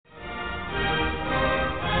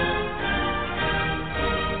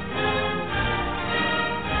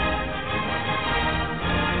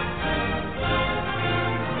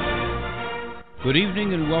Good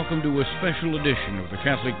evening and welcome to a special edition of the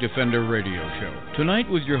Catholic Defender radio show. Tonight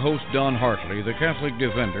with your host Don Hartley, the Catholic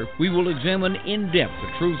Defender, we will examine in depth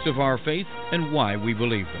the truths of our faith and why we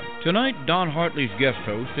believe them. Tonight, Don Hartley's guest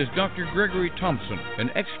host is Dr. Gregory Thompson, an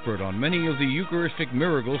expert on many of the Eucharistic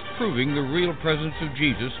miracles proving the real presence of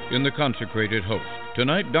Jesus in the consecrated host.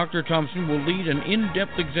 Tonight, Dr. Thompson will lead an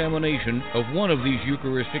in-depth examination of one of these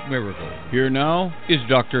Eucharistic miracles. Here now is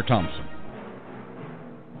Dr. Thompson.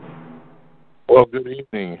 Well, good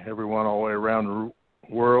evening, everyone all the way around the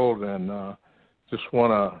world, and just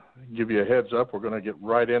want to give you a heads up. We're going to get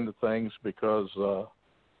right into things because,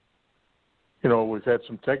 we've had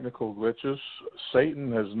some technical glitches.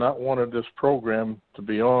 Satan has not wanted this program to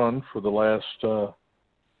be on for the last,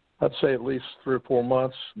 I'd say at least 3 or 4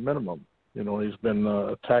 months minimum. He's been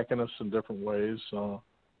attacking us in different ways,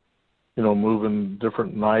 moving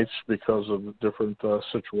different nights because of different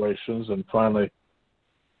situations, and finally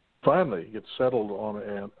get settled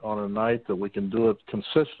on a night that we can do it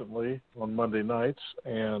consistently on Monday nights,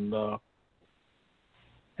 and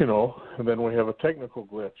and then we have a technical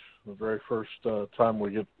glitch the very first time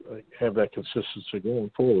we have that consistency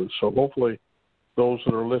going forward. So hopefully those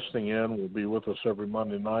that are listening in will be with us every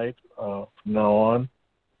Monday night from now on,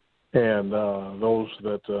 and those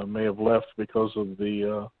that may have left because of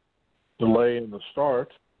the delay in the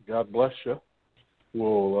start, God bless you.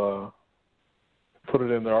 We'll put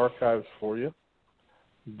it in the archives for you.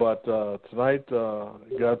 But tonight,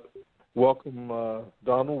 welcome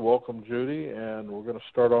Donald, welcome Judy, and we're going to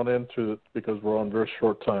start on into it because we're on very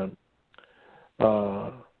short time.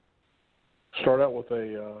 Start out with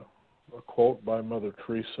a quote by Mother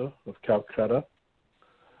Teresa of Calcutta,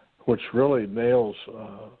 which really nails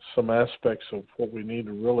some aspects of what we need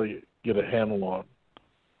to really get a handle on,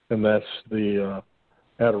 and that's the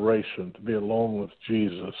adoration, to be alone with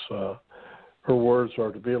Jesus. Her words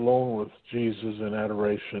are, to be alone with Jesus in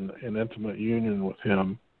adoration and intimate union with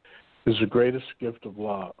him is the greatest gift of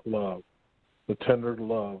love, the tender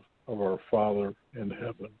love of our Father in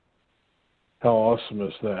heaven. How awesome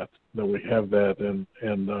is that we have that.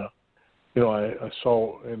 And I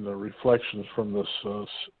saw in the reflections from this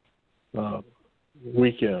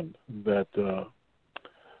weekend that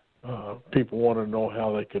people want to know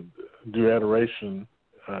how they could do adoration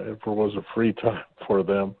if there was a free time for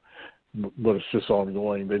them. But it's just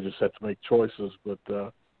ongoing. They just had to make choices, but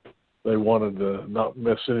they wanted to not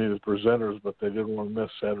miss any of the presenters, but they didn't want to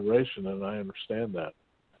miss adoration, and I understand that.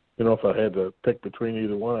 If I had to pick between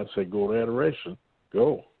either one, I'd say go to adoration.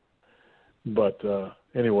 Go. But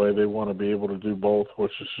anyway, they want to be able to do both,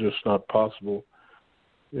 which is just not possible.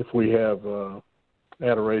 If we have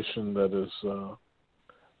adoration that is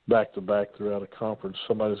back-to-back throughout a conference,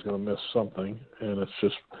 somebody's going to miss something, and it's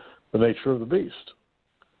just the nature of the beast.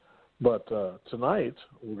 But tonight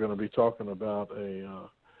we're going to be talking about a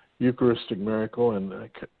Eucharistic miracle in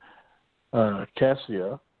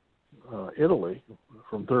Cascia, Italy,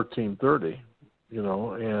 from 1330.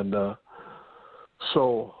 And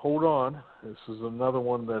so hold on. This is another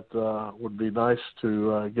one that would be nice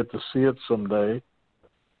to get to see it someday,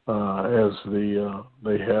 as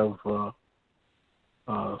they have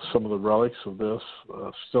some of the relics of this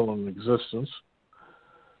still in existence,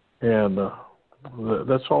 and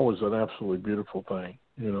that's always an absolutely beautiful thing,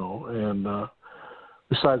 and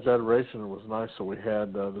besides adoration, it was nice that we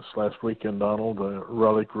had this last weekend, Donald, a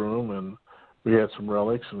relic room, and we had some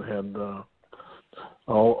relics and had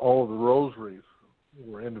all of the rosaries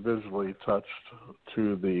were individually touched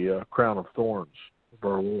to the crown of thorns of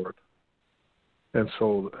our Lord. And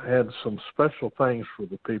so had some special things for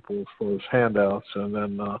the people as far as handouts, and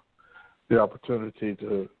then the opportunity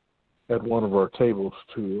to, at one of our tables,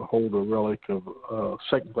 to hold a relic of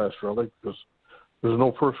second-class relic, because there's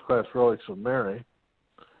no first-class relics of Mary,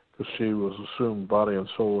 because she was assumed body and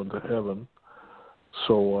soul into heaven.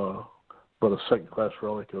 So, but a second-class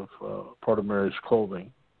relic of part of Mary's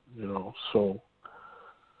clothing, So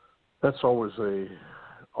that's always a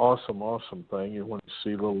awesome thing. When you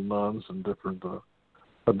see little nuns and different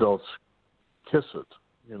adults kiss it,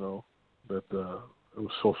 that it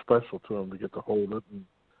was so special to them to get to hold it.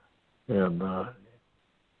 And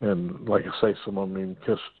like I say, some of them even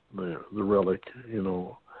kissed the relic,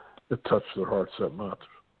 it touched their hearts that much.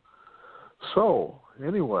 So,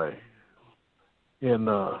 anyway, in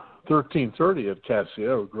 1330 at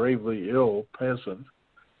Cascia, a gravely ill peasant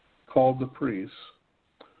called the priest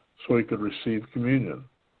so he could receive communion.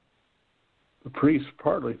 The priest,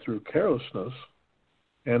 partly through carelessness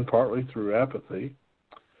and partly through apathy,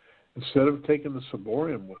 instead of taking the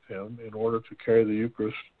ciborium with him in order to carry the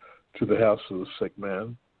Eucharist to the house of the sick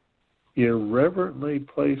man, he irreverently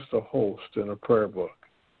placed a host in a prayer book.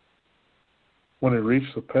 When he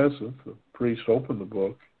reached the peasant, the priest opened the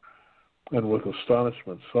book and with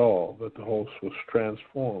astonishment saw that the host was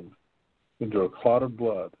transformed into a clot of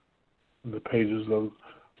blood, and the pages of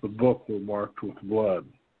the book were marked with blood.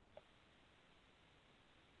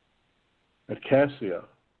 At Cascia,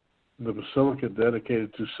 the basilica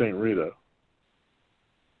dedicated to St. Rita,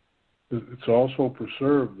 it's also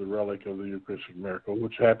preserved the relic of the Eucharistic miracle,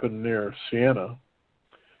 which happened near Siena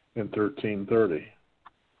in 1330.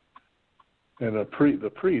 And the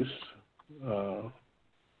priest,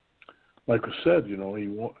 like I said, he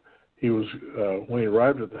was when he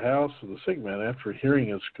arrived at the house of the sick man after hearing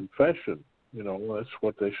his confession. That's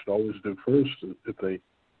what they should always do first, if they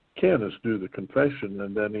can, is do the confession,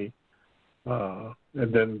 and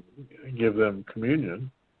then give them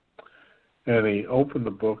communion. And he opened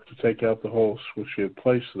the book to take out the host which he had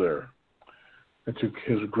placed there, and to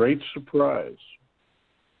his great surprise,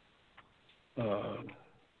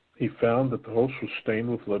 he found that the host was stained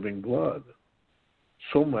with living blood,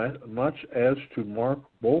 so much as to mark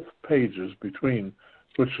both pages between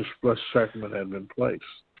which the Blessed Sacrament had been placed.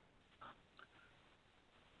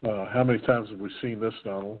 How many times have we seen this,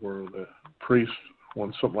 Donald, where the priest,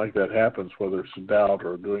 when something like that happens, whether it's a doubt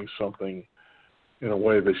or doing something in a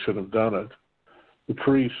way they shouldn't have done it, the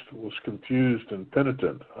priest was confused and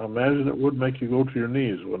penitent. I imagine it would make you go to your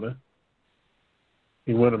knees, wouldn't it?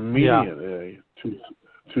 He went immediately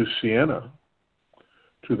to Siena,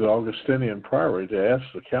 to the Augustinian priory, to ask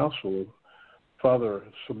the council of Father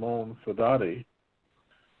Simone Fedati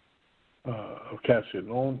of Cascia,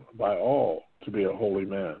 known by all to be a holy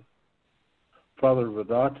man. Father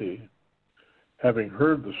Fedati, having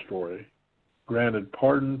heard the story, granted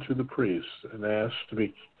pardon to the priest and asked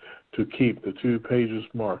to keep the 2 pages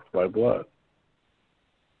marked by blood.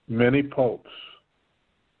 Many popes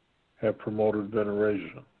have promoted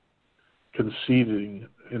veneration, conceding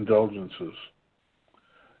indulgences.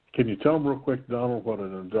 Can you tell them real quick, Donald, what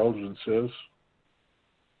an indulgence is?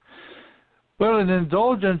 Well, an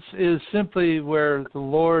indulgence is simply where the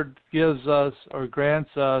Lord gives us or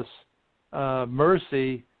grants us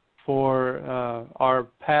mercy for our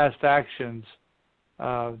past actions.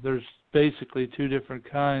 There's basically 2 different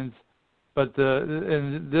kinds, but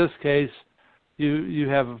in this case, you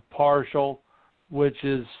have a partial, which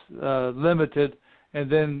is limited, and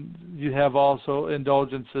then you have also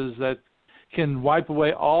indulgences that can wipe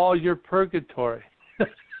away all your purgatory.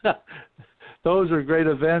 Those are great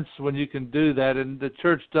events when you can do that, and the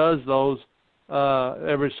church does those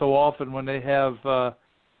every so often when they have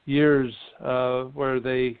years where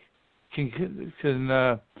they can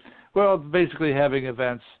basically having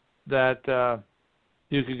events that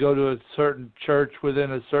you could go to a certain church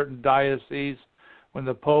within a certain diocese when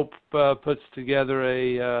the Pope puts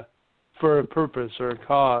together for a purpose or a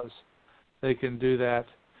cause. They can do that.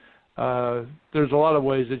 There's a lot of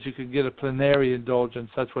ways that you can get a plenary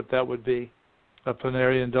indulgence. That's what that would be, a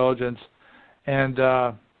plenary indulgence. And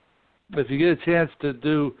if you get a chance to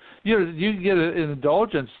do, you can get an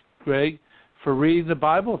indulgence, Greg, for reading the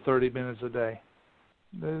Bible 30 minutes a day.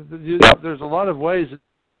 There's a lot of ways that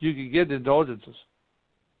you can get indulgences.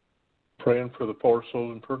 Praying for the poor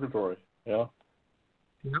souls in purgatory. Yeah.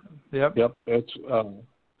 Yep. It's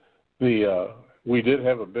we did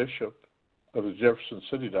have a bishop of the Jefferson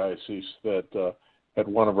City Diocese that at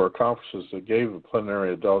one of our conferences that gave a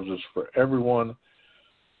plenary indulgence for everyone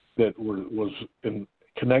that was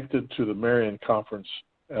connected to the Marian Conference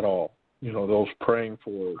at all. Those praying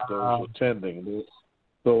for, those attending,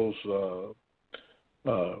 those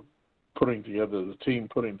putting together the team,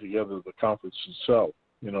 putting together the conference itself.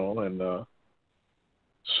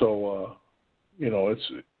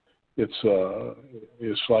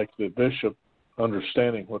 It's like the bishop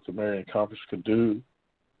understanding what the Marian Conference could do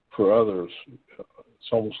for others.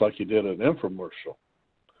 It's almost like he did an infomercial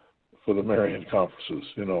for the Marian Conferences.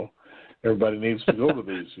 Everybody needs to go to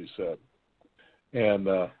these, he said. And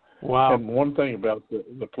wow. And one thing about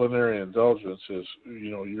the plenary indulgence is,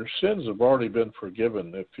 your sins have already been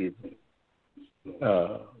forgiven if you,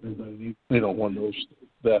 when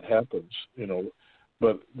that happens,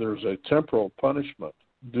 but there's a temporal punishment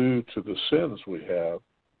due to the sins we have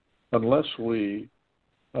unless we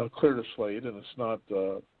clear the slate, and it's not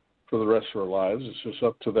for the rest of our lives. It's just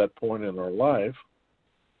up to that point in our life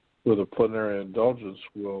where the plenary indulgence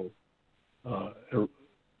will,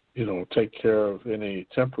 take care of any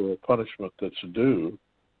temporal punishment that's due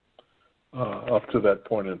up to that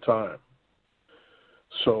point in time.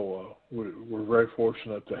 So we're very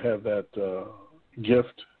fortunate to have that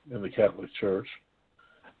gift in the Catholic Church,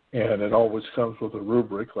 and it always comes with a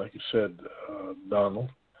rubric, like you said, Donald.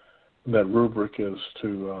 And that rubric is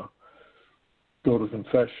to go to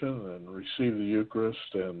confession and receive the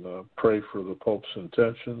Eucharist and pray for the Pope's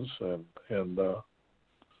intentions and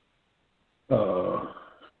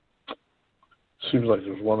seems like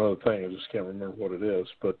there's one other thing, I just can't remember what it is,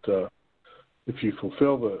 but if you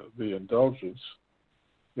fulfill the indulgence,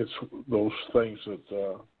 it's those things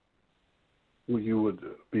that you would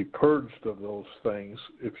be purged of those things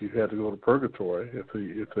if you had to go to purgatory,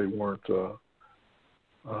 if they weren't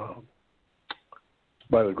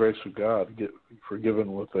by the grace of God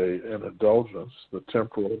forgiven with an indulgence. The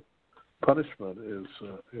temporal punishment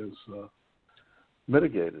is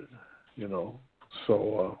mitigated,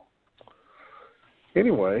 So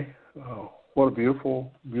anyway, what a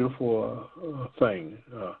beautiful thing.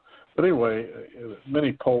 But anyway,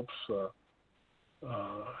 many popes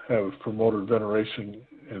have promoted veneration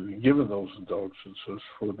and given those indulgences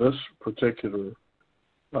for this particular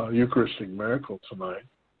Eucharistic miracle tonight.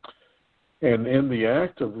 And in the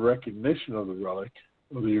act of recognition of the relic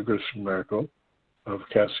of the Eucharistic miracle of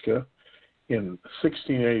Cascia, in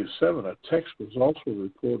 1687, a text was also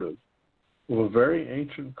reported of a very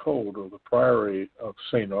ancient code of the Priory of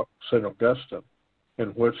St. Augustine, in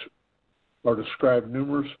which are described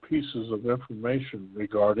numerous pieces of information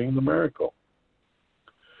regarding the miracle.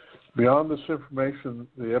 Beyond this information,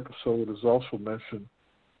 the episode is also mentioned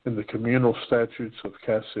in the communal statutes of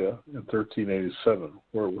Cascia in 1387,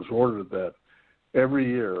 where it was ordered that every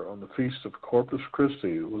year on the feast of Corpus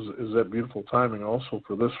Christi is that beautiful timing also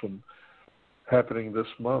for this one happening this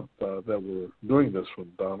month that we're doing this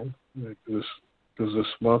one, Donald, because this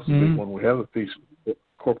month is when we have the feast of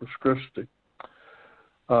Corpus Christi.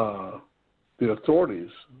 The authorities,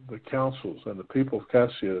 the councils, and the people of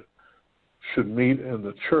Cascia should meet in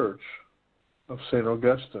the church of St.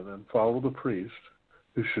 Augustine and follow the priest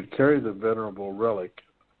who should carry the venerable relic,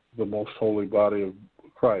 the most holy body of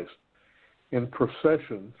Christ, in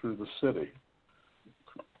procession through the city.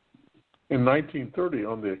 In 1930,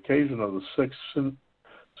 on the occasion of the 6th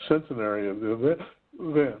centenary of the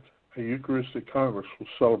event, a Eucharistic Congress was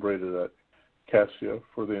celebrated at Cascia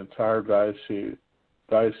for the entire diocese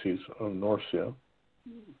of Norcia.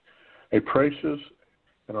 A precious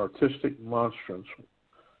and artistic monstrance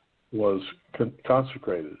was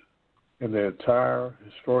consecrated, and the entire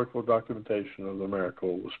historical documentation of the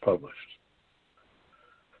miracle was published.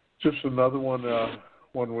 Just another one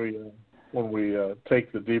when we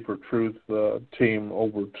take the Deeper Truth team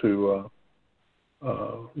over to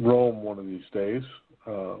Rome one of these days.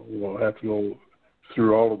 We'll have to go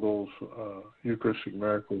through all of those Eucharistic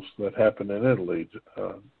miracles that happen in Italy,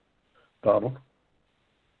 Donald.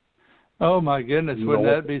 Oh, my goodness. Wouldn't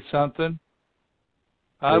that be something?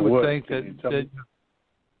 I would think that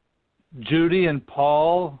Judy and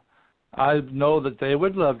Paul, I know that they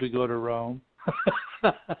would love to go to Rome.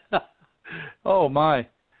 Oh, my.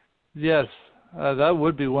 Yes, that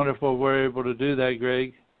would be wonderful if we're able to do that,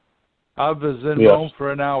 Greg. I was in Rome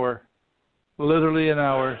for an hour, literally an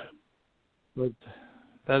hour. But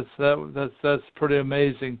that's pretty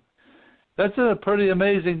amazing. That's a pretty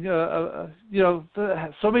amazing, so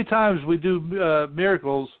many times we do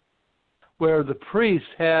miracles where the priest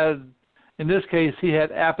had, in this case, he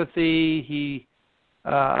had apathy.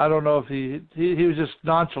 I don't know if he was just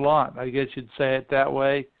nonchalant, I guess you'd say it that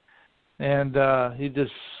way. And he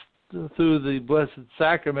just threw the Blessed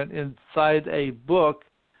Sacrament inside a book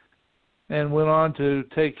and went on to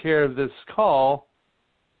take care of this call.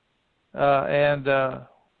 And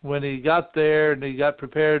when he got there and he got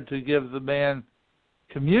prepared to give the man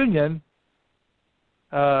communion,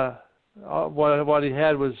 what he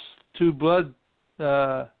had was two blood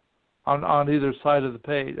on either side of the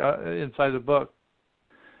page, inside the book.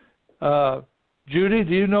 Judy,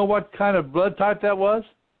 do you know what kind of blood type that was?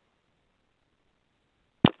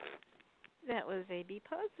 That was AB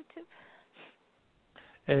positive.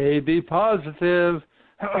 AB positive.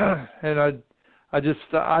 And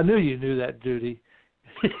I knew you knew that, Judy.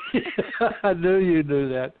 I knew you knew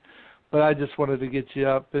that. But I just wanted to get you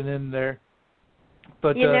up and in there.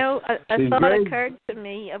 But a thought occurred to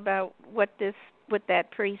me about what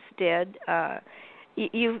that priest did.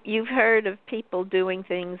 You've heard of people doing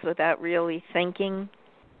things without really thinking.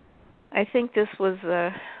 I think this was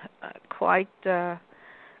quite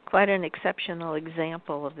an exceptional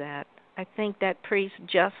example of that. I think that priest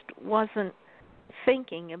just wasn't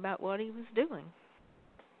thinking about what he was doing.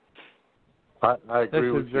 I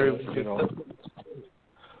agree with you.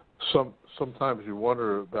 Sometimes you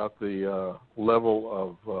wonder about the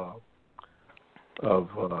level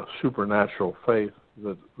of supernatural faith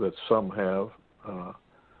that some have.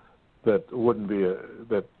 That wouldn't be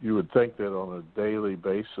that you would think that on a daily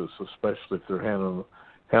basis, especially if they're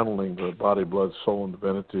handling the body, blood, soul, and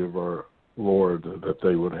divinity of our Lord, that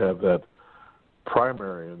they would have that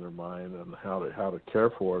primary in their mind and how to care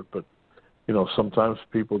for it. But sometimes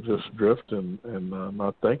people just drift and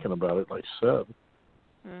not thinking about it, like you said.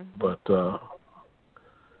 Mm-hmm. But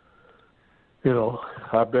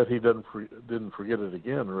I bet he didn't forget it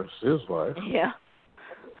again the rest of his life. Yeah,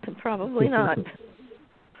 probably not.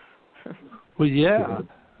 Well, yeah.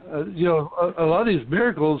 A lot of these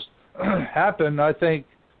miracles happen, I think,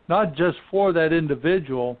 not just for that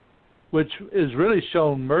individual, which is really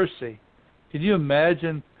shown mercy. Can you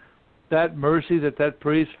imagine that mercy that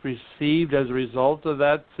priest received as a result of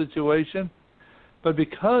that situation? But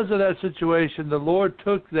because of that situation, the Lord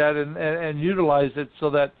took that and utilized it so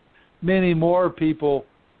that many more people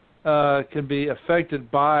can be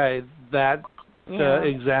affected by that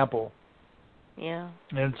example. Yeah.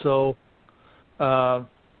 And so, the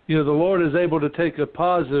Lord is able to take a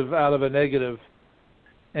positive out of a negative.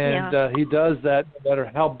 And he does that no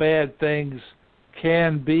matter how bad things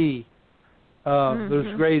can be.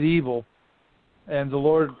 There's great evil. And the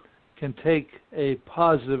Lord can take a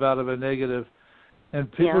positive out of a negative.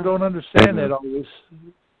 And people don't understand that always.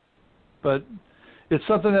 But it's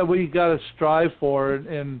something that we got to strive for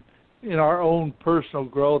in our own personal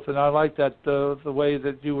growth. And I like that the way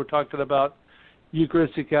that you were talking about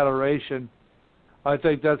Eucharistic adoration. I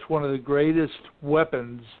think that's one of the greatest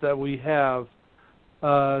weapons that we have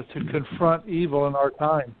to confront evil in our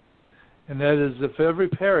time. And that is, if every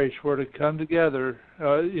parish were to come together,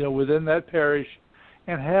 within that parish,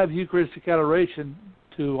 and have Eucharistic adoration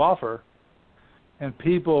to offer, and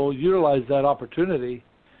people utilize that opportunity,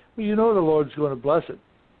 well, the Lord's going to bless it.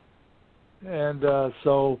 And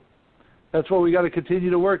so that's what we got to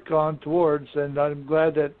continue to work on towards, and I'm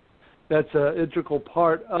glad that that's an integral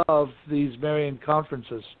part of these Marian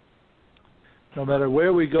conferences. No matter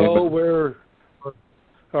where we go, where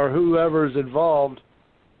or whoever's involved,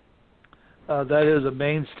 that is a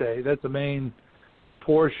mainstay. That's the main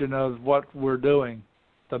portion of what we're doing.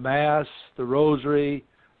 The Mass, the Rosary,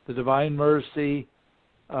 the Divine Mercy.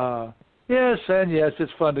 Yes,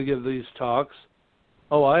 it's fun to give these talks.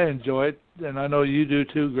 Oh, I enjoy it, and I know you do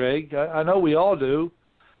too, Greg. I know we all do,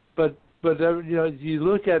 but you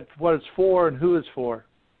look at what it's for and who it's for,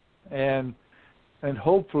 and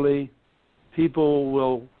hopefully people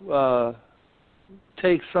will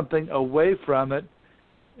take something away from it,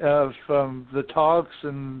 from the talks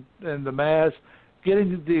and the Mass,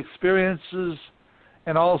 getting the experiences,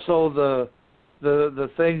 and also the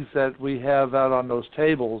things that we have out on those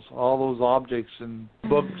tables, all those objects and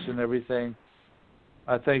books and everything.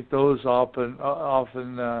 I think those often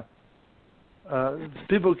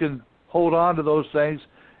people can hold on to those things,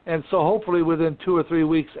 and so hopefully within 2 or 3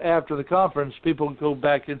 weeks after the conference, people can go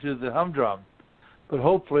back into the humdrum. But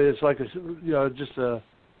hopefully it's like just a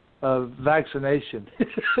vaccination,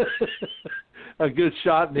 a good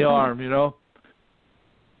shot in the arm,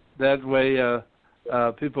 That way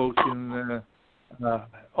people can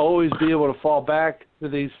always be able to fall back to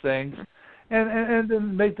these things and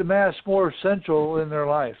then make the Mass more central in their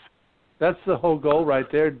life. That's the whole goal right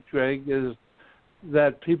there, Greg, is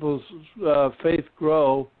that people's faith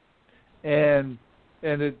grow and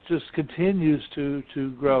it just continues to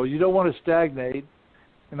grow. You don't want to stagnate,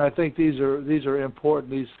 and I think these are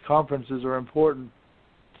important. These conferences are important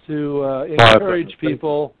to encourage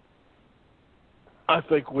people. I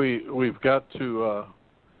think we've got to,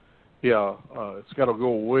 it's got to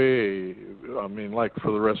go way. I mean, like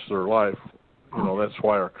for the rest of their life. That's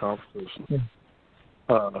why our conference is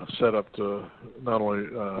set up to not only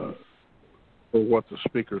for what the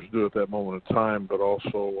speakers do at that moment in time, but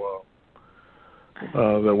also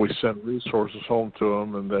that we send resources home to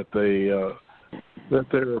them, and that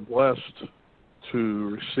they are blessed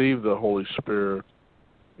to receive the Holy Spirit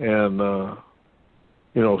and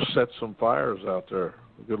set some fires out there.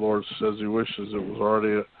 The good Lord says He wishes it was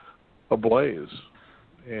already ablaze,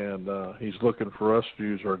 and He's looking for us to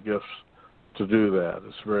use our gifts to do that.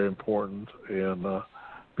 It's very important, and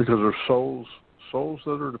because there's souls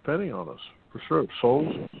that are depending on us, for sure.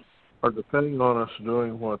 Souls are depending on us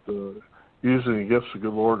doing using the gifts the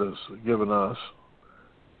good Lord has given us,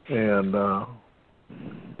 and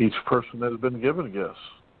each person has been given gifts.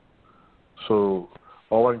 So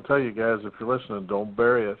all I can tell you guys, if you're listening, don't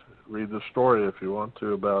bury it. Read the story if you want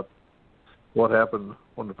to about what happened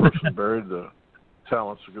when the person buried the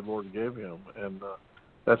talents the good Lord gave him, and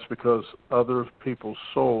that's because other people's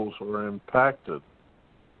souls are impacted.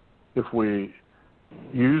 If we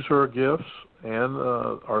use our gifts and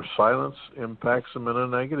our silence impacts them in a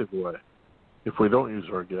negative way, if we don't use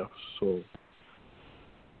our gifts. So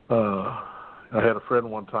I had a friend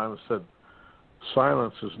one time that said,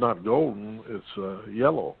 silence is not golden, it's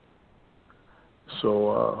yellow.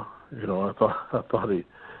 So I thought he,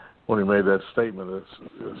 when he made that statement, it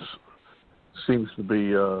seems to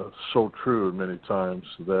be so true many times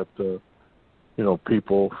that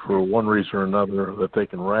people, for one reason or another, that they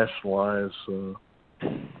can rationalize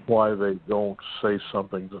why they don't say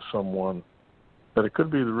something to someone, that it could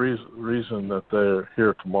be the reason that they're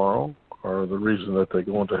here tomorrow, or the reason that they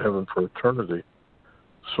go into heaven for eternity.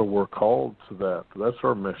 So we're called to that. That's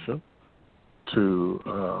our mission, to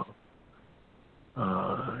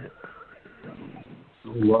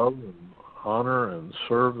love and honor and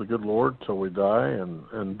serve the good Lord till we die,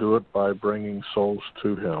 and do it by bringing souls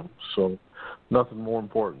to Him. So nothing more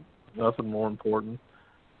important. And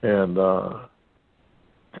I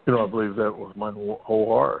believe that with my whole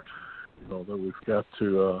heart. That we've got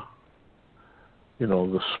to,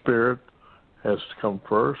 the Spirit has to come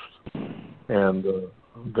first, and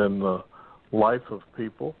then the life of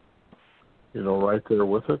people, right there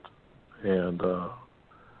with it, and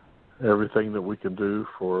everything that we can do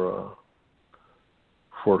for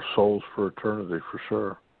souls for eternity, for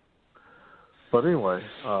sure. But anyway,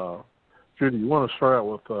 Judy, you want to start out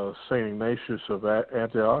with St. Ignatius of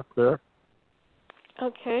Antioch there?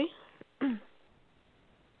 Okay.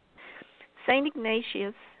 St.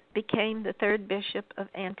 Ignatius became the third bishop of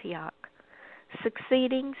Antioch,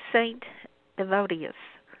 succeeding St. Evodius,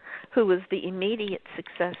 who was the immediate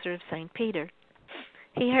successor of St. Peter.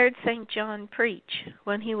 He heard St. John preach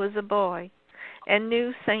when he was a boy, and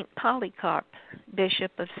knew St. Polycarp,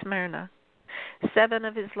 bishop of Smyrna. 7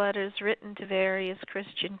 of his letters written to various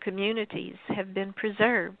Christian communities have been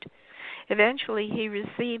preserved. Eventually he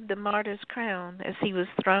received the martyr's crown as he was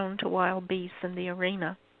thrown to wild beasts in the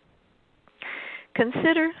arena.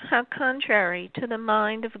 Consider how contrary to the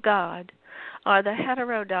mind of God are the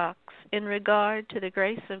heterodox in regard to the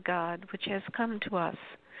grace of God which has come to us.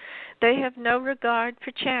 They have no regard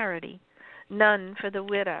for charity, none for the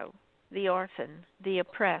widow, the orphan, the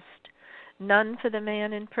oppressed, none for the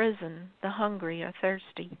man in prison, the hungry or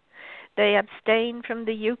thirsty. They abstain from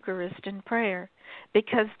the Eucharist and prayer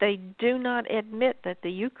because they do not admit that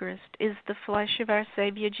the Eucharist is the flesh of our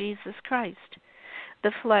Savior Jesus Christ,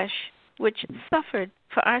 the flesh which suffered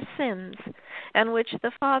for our sins, and which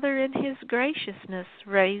the Father in His graciousness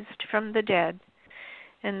raised from the dead.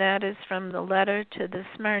 And that is from the letter to the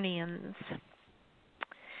Smyrnians.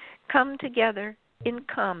 Come together in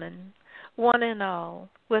common, one and all,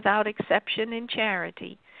 without exception in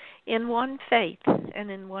charity, in one faith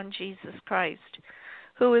and in one Jesus Christ,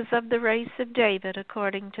 who is of the race of David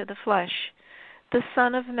according to the flesh, the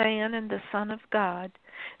Son of Man and the Son of God,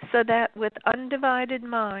 so that with undivided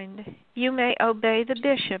mind you may obey the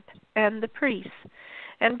bishop and the priest,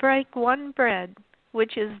 and break one bread,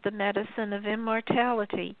 which is the medicine of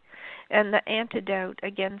immortality and the antidote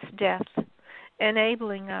against death,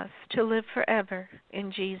 enabling us to live forever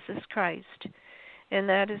in Jesus Christ. And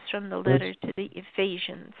that is from the letter to the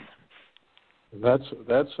Ephesians. That's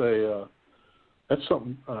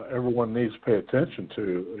something everyone needs to pay attention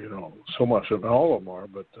to. So much, and all of them are,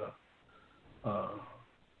 but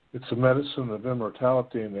it's a medicine of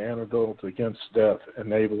immortality and the antidote against death,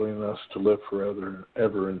 enabling us to live forever and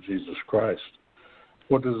ever in Jesus Christ.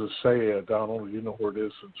 What does it say, Donald? You know where it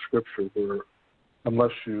is in Scripture, where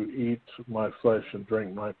unless you eat my flesh and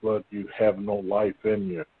drink my blood, you have no life in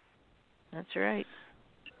you. That's right.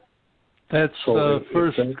 That's 1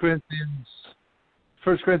 Corinthians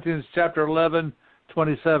chapter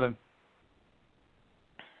 11:27.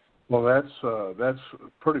 Well, that's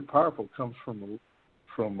pretty powerful. It comes from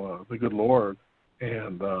the good Lord,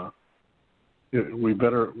 and we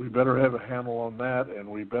better have a handle on that, and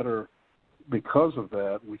we better, because of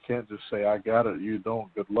that, we can't just say, I got it, you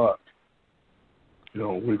don't, good luck.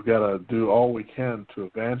 We've got to do all we can to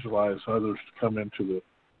evangelize others to come into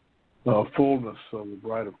the fullness of the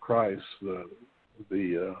bride of Christ.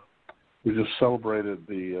 We just celebrated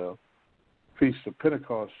the Feast of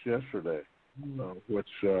Pentecost yesterday,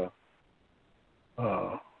 which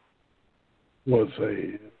was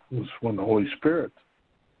when the Holy Spirit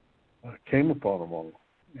came upon them all,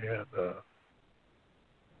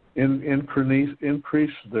 and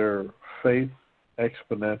increased their faith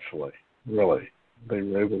exponentially. Really, they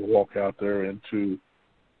were able to walk out there into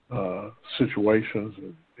situations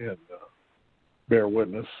and bear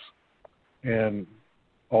witness, and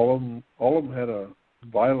all of them had a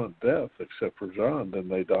violent death, except for John. Didn't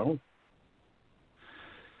they, Donald?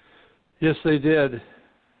 Yes, they did.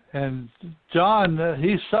 And John,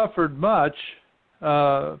 he suffered much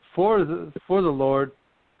for the Lord,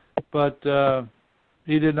 but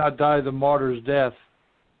he did not die the martyr's death.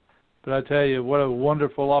 But I tell you, what a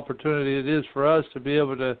wonderful opportunity it is for us to be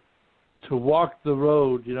able to walk the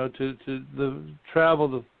road, to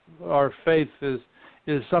travel our faith is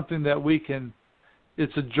something that we can.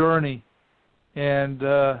 It's a journey, and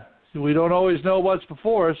we don't always know what's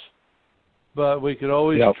before us, but we can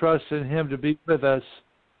always trust in Him to be with us,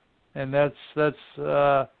 and that's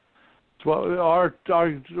what our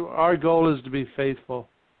goal is, to be faithful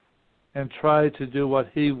and try to do what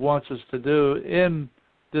He wants us to do in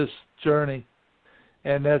this journey.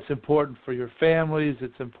 And that's important for your families.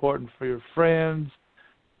 It's important for your friends,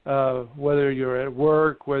 whether you're at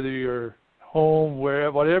work, whether you're home,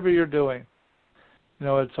 whatever you're doing.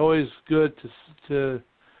 It's always good to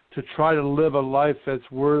try to live a life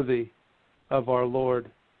that's worthy of our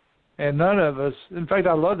Lord. And none of us, in fact,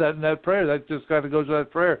 I love that in that prayer. That just kind of goes with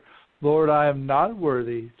that prayer. Lord, I am not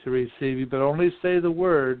worthy to receive you, but only say the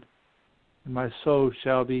word, and my soul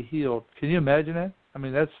shall be healed. Can you imagine that? I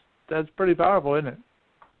mean, that's pretty powerful, isn't it?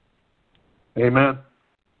 Amen.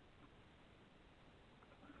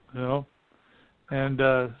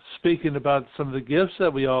 And speaking about some of the gifts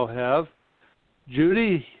that we all have,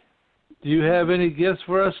 Judy, do you have any gifts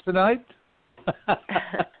for us tonight?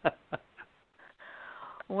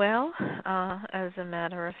 Well, as a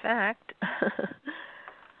matter of fact,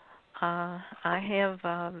 I have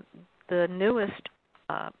the newest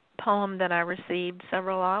poem that I received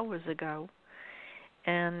several hours ago,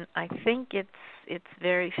 and I think it's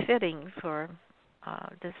very fitting for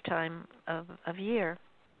this time of year.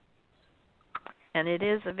 And it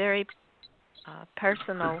is a very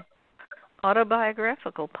personal,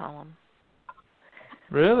 autobiographical poem.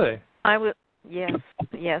 Really? Yes.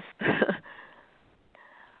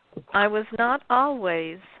 I was not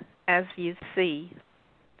always as you see,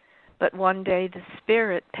 but one day the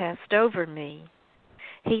Spirit passed over me.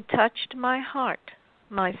 He touched my heart,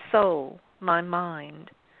 my soul, my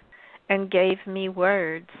mind, and gave me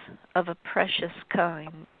words of a precious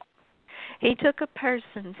kind. He took a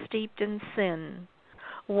person steeped in sin,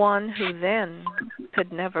 one who then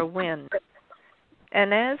could never win,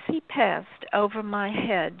 and as he passed over my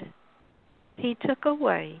head, he took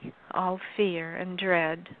away all fear and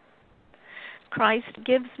dread. Christ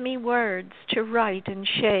gives me words to write and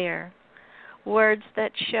share, words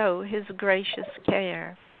that show His gracious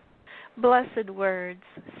care. Blessed words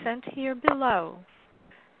sent here below,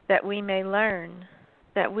 that we may learn,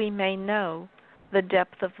 that we may know the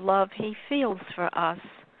depth of love He feels for us,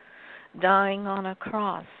 dying on a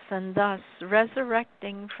cross and thus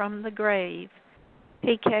resurrecting from the grave.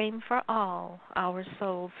 He came for all our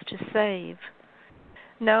souls to save.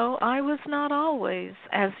 No, I was not always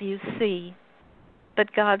as you see,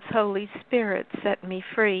 but God's Holy Spirit set me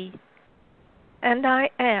free. And I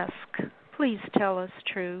ask, please tell us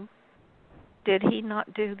true, did He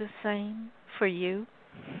not do the same for you?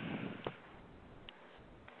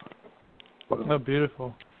 Oh,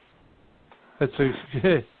 beautiful. And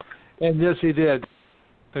yes, He did.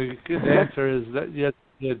 The good answer is that yes,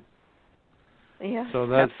 He did. Yeah, so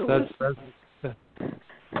that is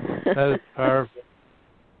powerful.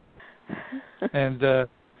 And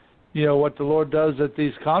what the Lord does at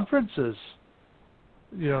these conferences.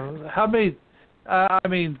 How many?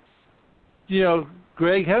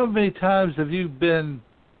 Greg, how many times have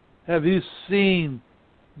you seen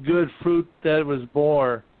good fruit that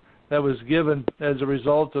was given as a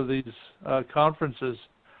result of these conferences?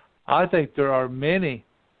 I think there are many.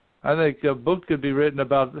 I think a book could be written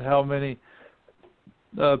about how many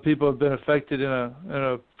people have been affected in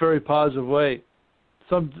a very positive way,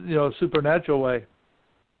 some supernatural way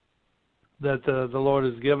that the Lord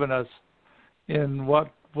has given us in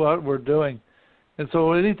what we're doing. And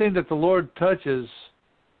so anything that the Lord touches,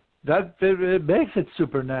 that it makes it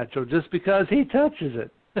supernatural just because He touches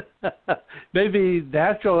it. Maybe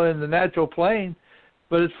natural in the natural plane,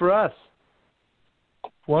 but it's for us.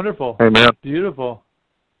 Wonderful. Amen. Beautiful.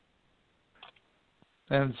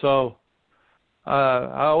 And so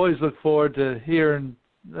I always look forward to hearing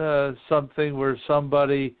something where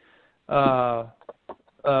somebody was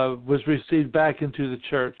received back into the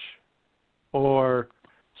church, or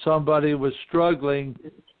somebody was struggling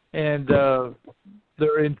and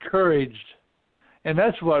they're encouraged. And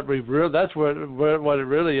that's what it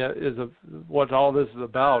really is. What all this is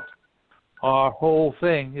about. Our whole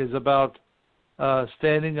thing is about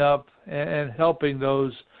standing up and helping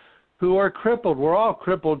those who are crippled. We're all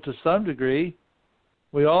crippled to some degree.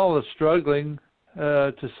 We all are struggling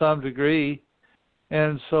to some degree.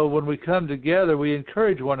 And so when we come together, we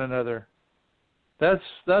encourage one another. That's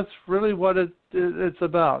really what it's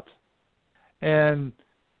about. And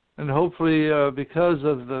hopefully because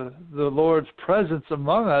of the Lord's presence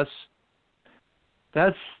among us,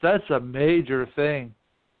 that's a major thing.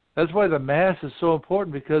 That's why the Mass is so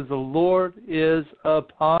important, because the Lord is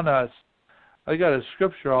upon us. I got a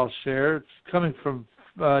scripture I'll share. It's coming from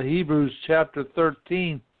Hebrews chapter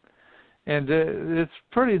 13. And it's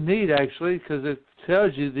pretty neat, actually, because it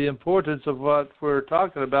tells you the importance of what we're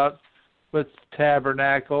talking about with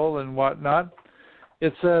tabernacle and whatnot.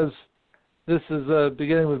 It says, this is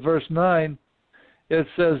beginning with verse 9, it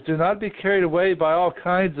says, "Do not be carried away by all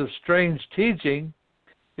kinds of strange teaching.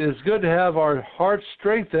 It is good to have our hearts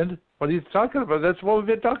strengthened." What are you talking about? That's what we've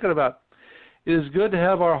been talking about. "It is good to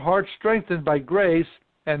have our hearts strengthened by grace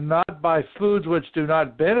and not by foods which do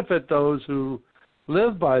not benefit those who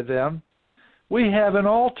live by them. We have an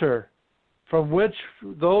altar from which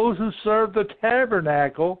those who serve the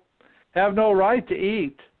tabernacle have no right to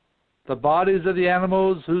eat. The bodies of the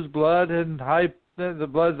animals whose blood the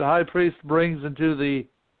blood the high priest brings into the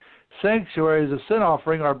sanctuary as a sin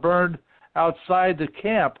offering are burned outside the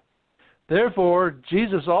camp. Therefore,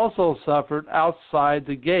 Jesus also suffered outside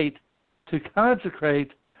the gate to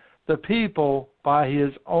consecrate the people by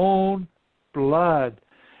his own blood."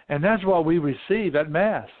 And that's what we receive at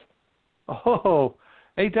Mass. Oh,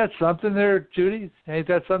 ain't that something there, Judy? Ain't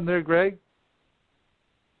that something there, Greg?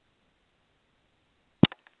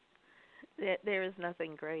 There is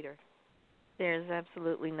nothing greater. There is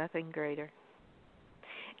absolutely nothing greater.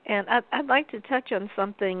 And I'd like to touch on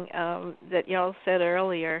something that y'all said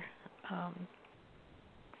earlier.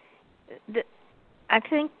 I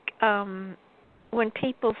think when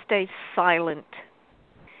people stay silent,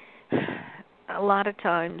 a lot of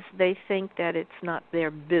times they think that it's not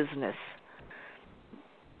their business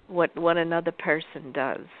what another person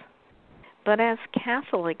does. But as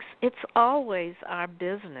Catholics, it's always our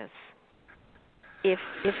business. If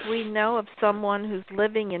we know of someone who's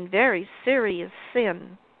living in very serious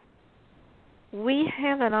sin, we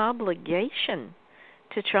have an obligation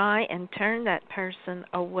to try and turn that person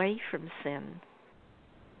away from sin.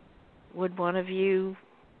 Would one of you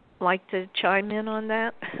like to chime in on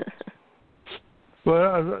that?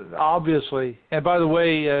 Well, obviously. And by the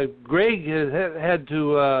way, Greg had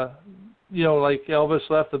to, like Elvis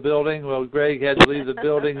left the building. Well, Greg had to leave the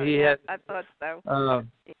building. I thought so.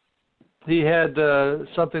 He had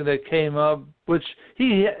something that came up, which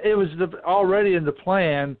it was already in the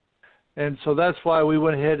plan, and so that's why we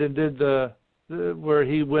went ahead and did where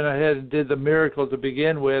he went ahead and did the miracle to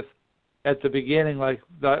begin with, at the beginning, like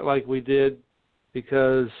we did,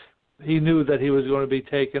 because he knew that he was going to be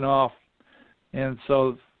taken off. And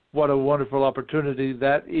so what a wonderful opportunity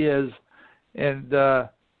that is. And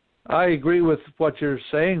I agree with what you're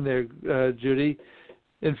saying there, Judy.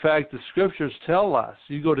 In fact, the scriptures tell us,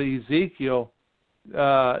 you go to Ezekiel,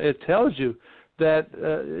 it tells you that,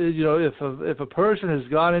 if a person has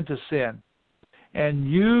gone into sin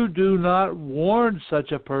and you do not warn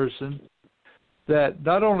such a person, that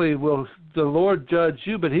not only will the Lord judge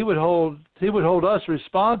you, but he would hold us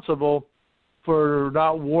responsible for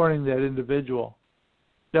not warning that individual.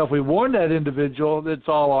 Now, if we warn that individual, it's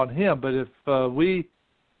all on him. But if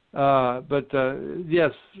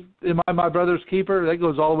yes, am I my brother's keeper? That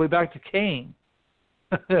goes all the way back to Cain.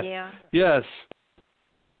 Yeah. Yes.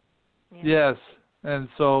 Yeah. Yes. And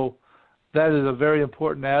so that is a very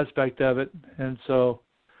important aspect of it. And so,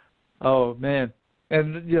 oh man.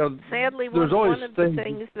 And sadly, there's always one of the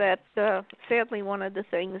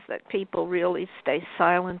things that people really stay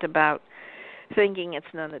silent about, thinking it's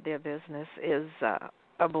none of their business, is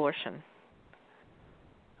abortion.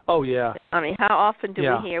 Oh yeah. I mean, how often do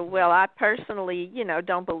we hear, "Well, I personally,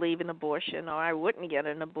 don't believe in abortion, or I wouldn't get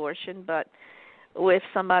an abortion, but if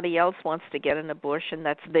somebody else wants to get an abortion,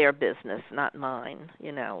 that's their business, not mine,"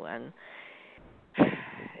 and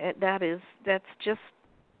that's just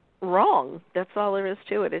wrong. That's all there is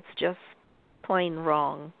to it. It's just plain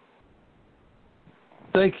wrong.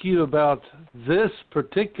 Think you about this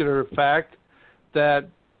particular fact that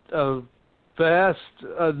a vast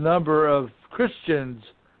number of Christians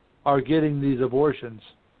are getting these abortions.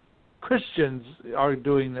 Christians are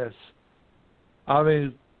doing this. I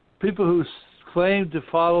mean, people who claim to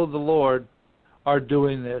follow the Lord are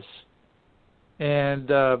doing this. And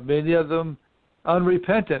many of them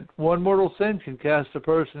unrepentant. One mortal sin can cast a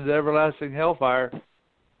person into everlasting hellfire.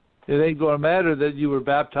 It ain't going to matter that you were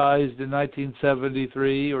baptized in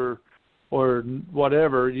 1973 or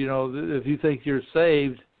whatever. If you think you're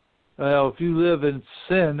saved, well, if you live in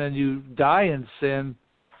sin and you die in sin,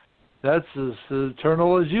 that's as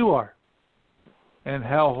eternal as you are. And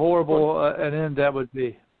how horrible an end that would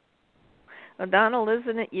be. Donald,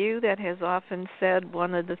 isn't it you that has often said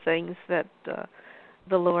one of the things that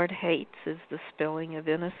the Lord hates is the spilling of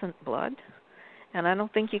innocent blood? And I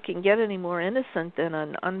don't think you can get any more innocent than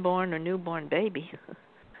an unborn or newborn baby.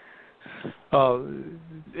 Oh,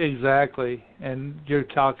 exactly. And you're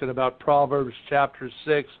talking about Proverbs chapter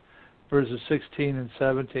 6, verses 16 and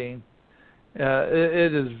 17.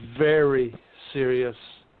 It is very serious,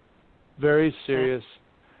 very serious.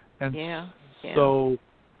 And so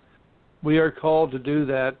we are called to do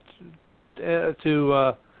that,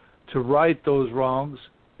 to right those wrongs.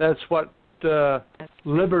 That's what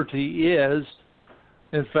liberty is.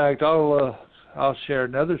 In fact, I'll share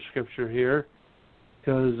another scripture here,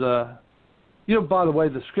 because by the way,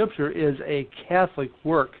 the Scripture is a Catholic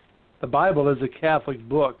work. The Bible is a Catholic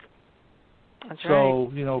book. That's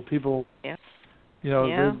so, right. People, they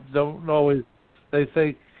don't always, they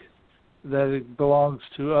think that it belongs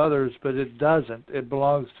to others, but it doesn't. It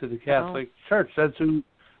belongs to the Catholic Church. That's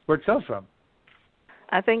where it comes from.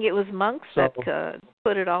 I think it was monks that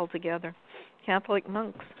put it all together, Catholic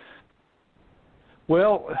monks.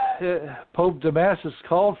 Well, Pope Damasus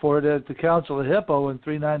called for it at the Council of Hippo in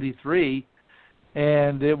 393,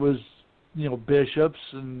 and it was, bishops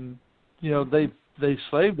and, they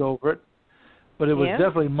slaved over it, but it was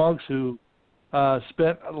definitely monks who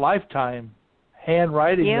spent a lifetime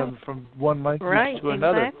handwriting them from one language to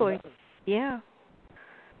another. Exactly. Yeah.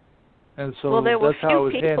 And so there were that's how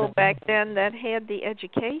it was people back then that had the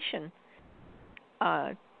education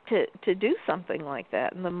to do something like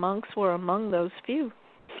that, and the monks were among those few.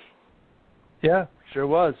 Yeah, sure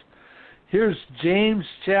was. Here's James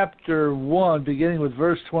chapter 1, beginning with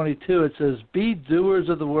verse 22. It says, "Be doers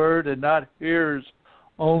of the word and not hearers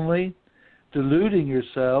only, deluding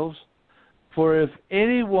yourselves. For if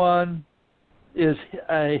anyone is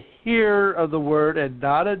a hearer of the word and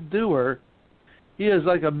not a doer, he is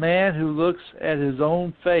like a man who looks at his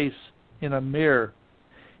own face in a mirror.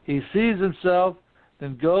 He sees himself,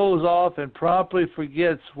 then goes off and promptly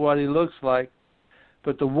forgets what he looks like.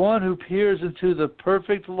 But the one who peers into the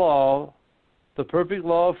perfect law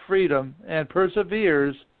of freedom, and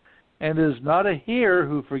perseveres, and is not a hearer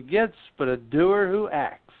who forgets, but a doer who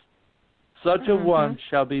acts, such a one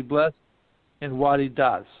shall be blessed in what he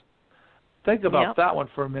does." Think about that one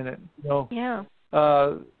for a minute. Yeah.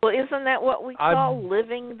 Well, isn't that what we call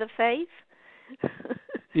living the faith?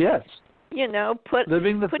 Yes. Put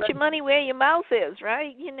your money where your mouth is,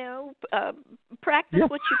 right? Practice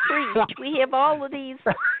what you preach. We have all of these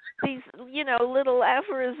little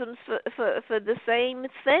aphorisms for the same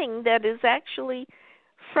thing that is actually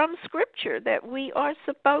from Scripture, that we are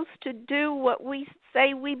supposed to do what we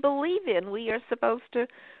say we believe in. We are supposed to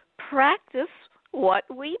practice what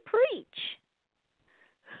we preach.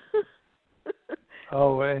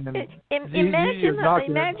 Imagine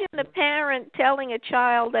a parent telling a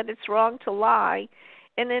child that it's wrong to lie,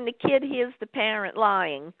 and then the kid hears the parent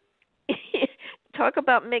lying. Talk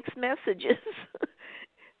about mixed messages.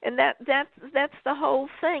 And that's the whole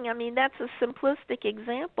thing. I mean, that's a simplistic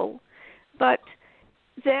example, but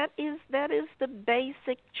that is the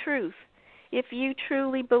basic truth. If you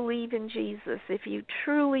truly believe in Jesus, if you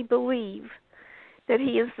truly believe that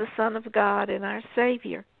He is the Son of God and our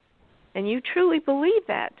Savior, and you truly believe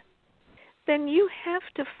that, then you have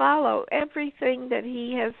to follow everything that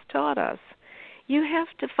He has taught us. You have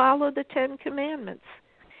to follow the 10 Commandments.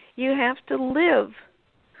 You have to live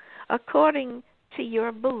according to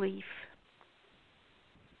your belief.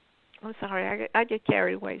 I'm sorry, I get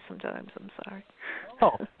carried away sometimes. I'm sorry.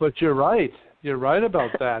 Oh, but you're right. You're right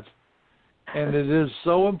about that. And it is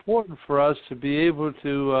so important for us to be able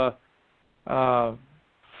to,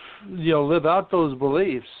 live out those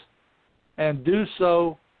beliefs and do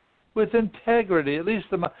so with integrity. At least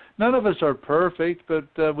none of us are perfect,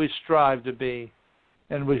 but we strive to be,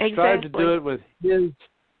 and we strive to do it with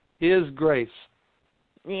His grace.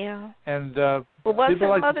 Yeah. And people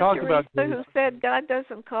like to talk about who said God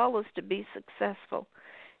doesn't call us to be successful;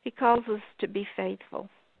 He calls us to be faithful.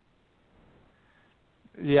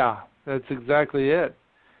 Yeah, that's exactly it,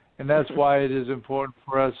 and that's why it is important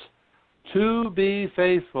for us to be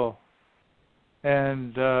faithful.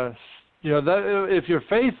 And that if you're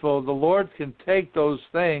faithful, the Lord can take those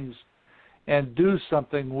things and do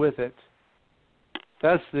something with it.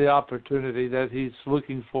 That's the opportunity that He's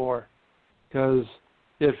looking for, because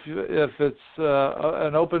if it's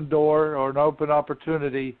an open door or an open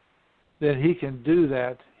opportunity, then He can do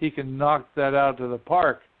that. He can knock that out of the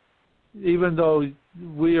park, even though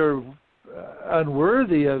we are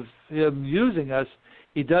unworthy of Him using us.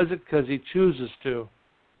 He does it because He chooses to.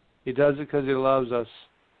 He does it because He loves us.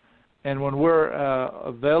 And when we're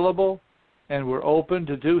available and we're open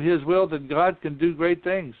to do His will, then God can do great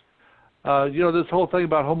things. This whole thing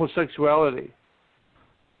about homosexuality,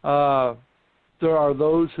 there are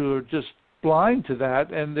those who are just blind to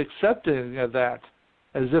that and accepting of that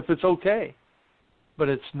as if it's okay. but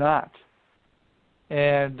it's not.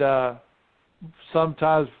 And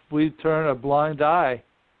sometimes we turn a blind eye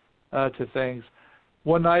to things.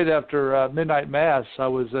 One night after midnight mass, I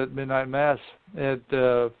was at midnight mass at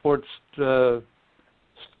Fort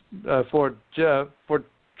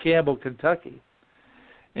Campbell, Kentucky,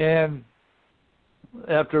 and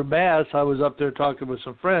after mass, I was up there talking with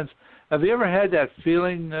some friends. Have you ever had that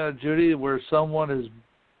feeling, Judy, where someone is,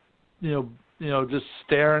 just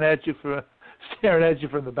staring at you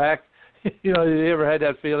from the back? You ever had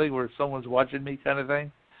that feeling where someone's watching me, kind of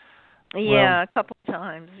thing? Yeah, a couple of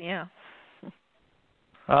times. Yeah.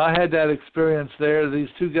 I had that experience there. These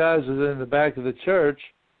two guys were in the back of the church,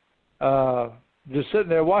 just sitting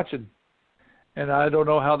there watching. And I don't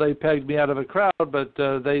know how they pegged me out of a crowd, but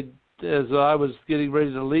as I was getting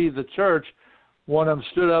ready to leave the church, one of them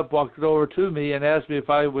stood up, walked over to me, and asked me if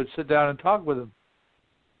I would sit down and talk with him.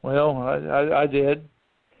 Well, I did.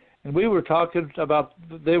 And we were talking about,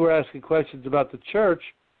 they were asking questions about the church.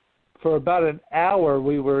 For about an hour,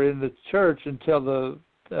 we were in the church until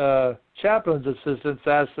the chaplain's assistants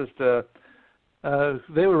asked us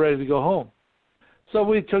they were ready to go home. So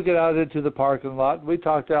we took it out into the parking lot. We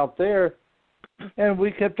talked out there, and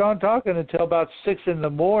we kept on talking until about 6 in the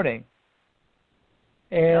morning.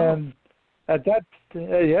 And at that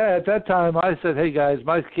time, I said, hey, guys,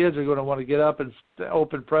 my kids are going to want to get up and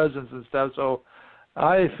open presents and stuff, so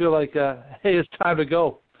I feel like, hey, it's time to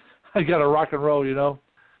go. I got to rock and roll,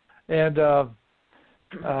 And,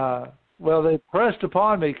 well, they pressed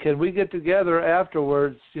upon me, can we get together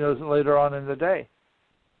afterwards, later on in the day?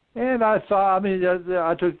 And I thought,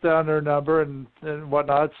 I took down their number and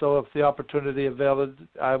whatnot, so if the opportunity availed,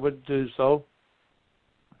 I would do so.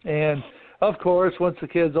 And, of course, once the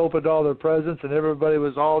kids opened all their presents and everybody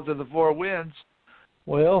was all to the four winds,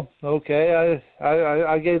 well, okay,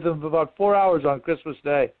 I gave them about 4 hours on Christmas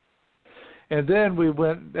Day. And then we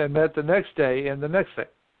went and met the next day and the next day.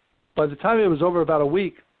 By the time it was over about a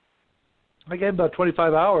week, I gave them about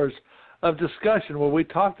 25 hours of discussion where we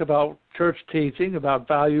talked about church teaching, about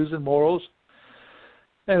values and morals.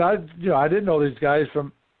 And I didn't know these guys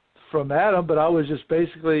from Adam, but I was just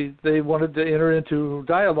basically, they wanted to enter into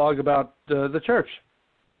dialogue about the church.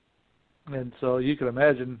 And so you can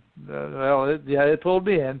imagine, it pulled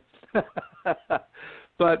me in.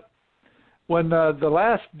 But when the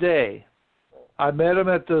last day, I met them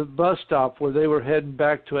at the bus stop where they were heading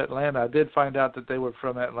back to Atlanta. I did find out that they were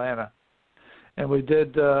from Atlanta. And we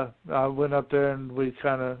did, I went up there and we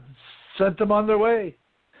kind of sent them on their way.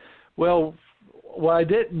 Well, what I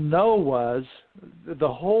didn't know was the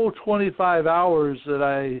whole 25 hours that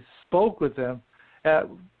I spoke with them, at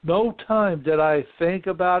no time did I think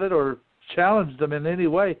about it or challenge them in any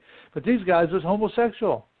way. But these guys was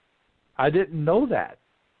homosexual. I didn't know that.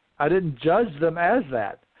 I didn't judge them as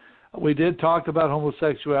that. We did talk about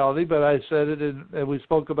homosexuality, but I said it and we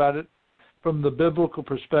spoke about it from the biblical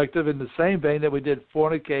perspective in the same vein that we did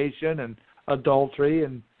fornication and adultery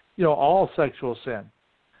and, all sexual sin.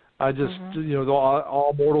 I just,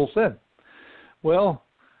 all mortal sin. Well,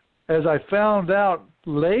 as I found out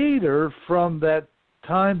later from that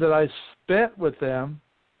time that I spent with them,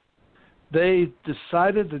 they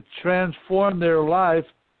decided to transform their life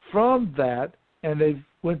from that, and they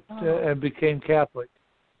went and became Catholic.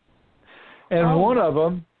 And one of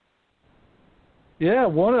them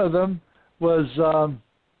was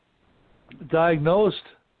diagnosed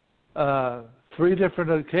 3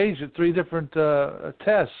 different occasions, 3 different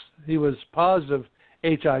tests. He was positive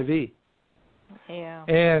HIV. Yeah.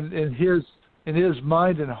 And in his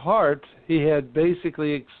mind and heart, he had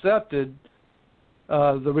basically accepted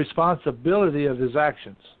the responsibility of his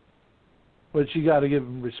actions, which you got to give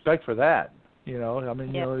him respect for that.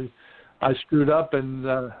 I screwed up, and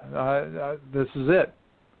this is it.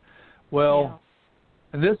 Well,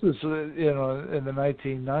 and this was in the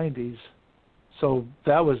 1990s, so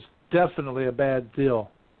that was definitely a bad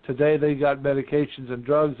deal. Today they got medications and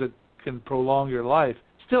drugs that can prolong your life.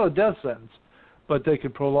 Still a death sentence, but they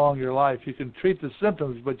can prolong your life. You can treat the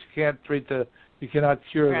symptoms, but you cannot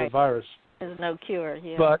cure the virus. There's no cure.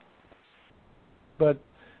 Yeah. But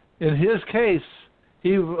in his case,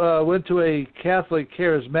 he went to a Catholic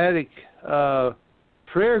charismatic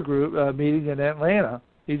prayer group meeting in Atlanta.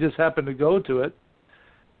 He just happened to go to it,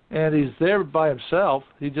 and he's there by himself.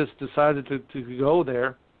 He just decided to go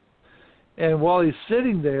there. And while he's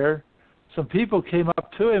sitting there, some people came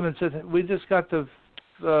up to him and said, "We just got the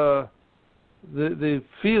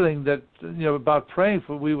feeling that about praying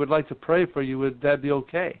for. We would like to pray for you. Would that be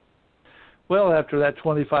okay?" Well, after that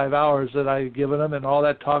 25 hours that I had given him and all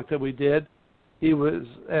that talk that we did, he was,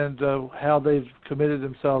 and how they've committed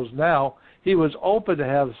themselves now, he was open to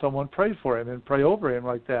have someone pray for him and pray over him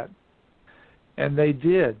like that. And they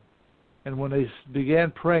did. And when they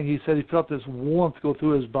began praying, he said he felt this warmth go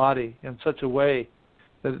through his body in such a way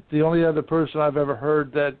that the only other person I've ever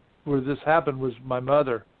heard that where this happened was my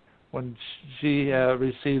mother, when she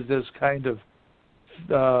received this kind of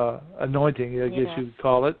anointing, I guess you'd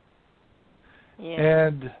call it. Yeah.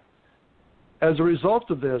 And as a result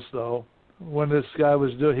of this, though, when this guy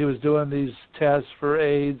was doing these tests for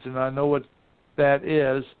AIDS, and I know what that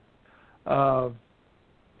is,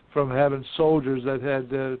 from having soldiers that had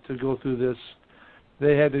to go through this,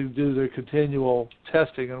 they had to do their continual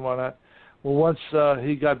testing and whatnot. Well, once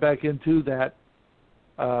he got back into that,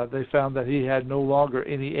 they found that he had no longer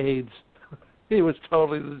any AIDS. He was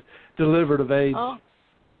totally delivered of AIDS.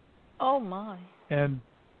 Oh my! And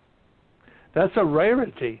that's a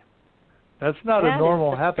rarity. That's not a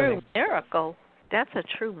normal happening. True miracle. That's a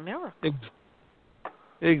true miracle.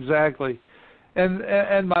 Exactly.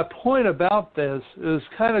 And my point about this is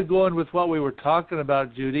kind of going with what we were talking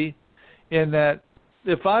about, Judy, in that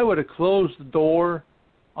if I would have closed the door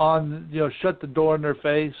on, shut the door in their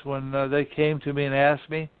face when they came to me and asked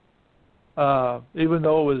me, even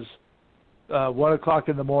though it was 1 o'clock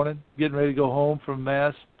in the morning, getting ready to go home from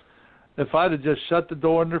Mass, if I'd have just shut the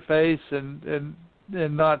door in their face and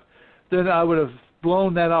not, then I would have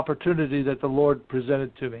blown that opportunity that the Lord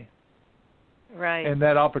presented to me. Right. And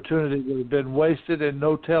that opportunity would have been wasted, and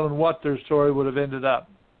no telling what their story would have ended up.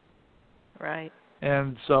 Right.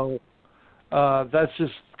 And so that's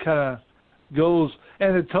just kind of goes,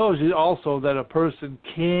 and it tells you also that a person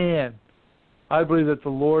can, I believe that the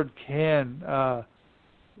Lord can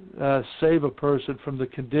save a person from the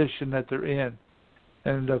condition that they're in.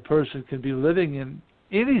 And a person can be living in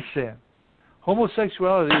any sin.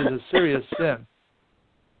 Homosexuality is a serious sin.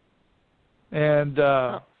 And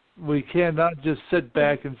we cannot just sit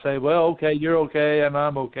back and say, well, okay, you're okay, and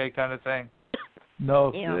I'm okay kind of thing.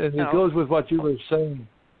 No, and it goes with what you were saying.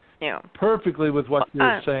 Yeah. Perfectly with what you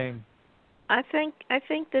were saying. I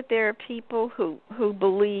think that there are people who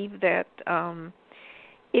believe that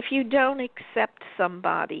if you don't accept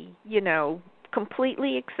somebody,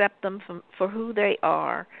 completely accept them for who they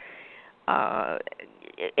are,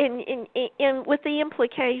 in with the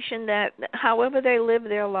implication that however they live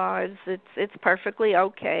their lives, it's perfectly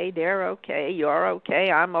okay. They're okay. You're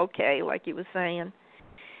okay. I'm okay. Like you were saying,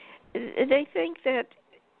 they think that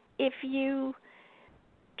if you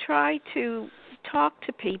try to talk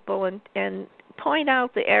to people and point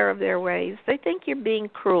out the error of their ways, they think you're being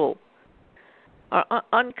cruel or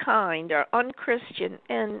unkind or unchristian.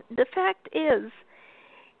 And the fact is,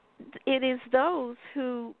 it is those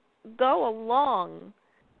who go along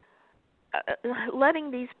letting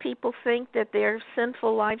these people think that their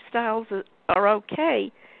sinful lifestyles are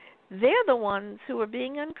okay. They're the ones who are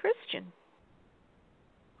being unchristian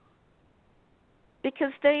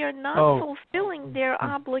because they are not fulfilling their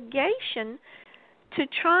obligation to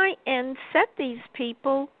try and set these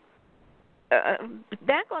people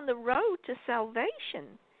back on the road to salvation.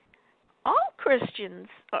 All Christians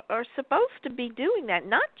are supposed to be doing that,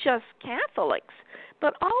 not just Catholics,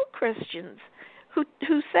 but all Christians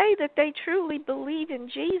who say that they truly believe in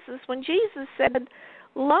Jesus. When Jesus said,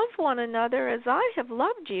 love one another as I have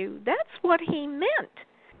loved you, that's what he meant,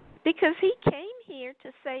 because he came here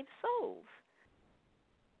to save souls.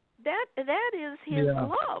 That is his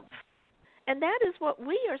love. And that is what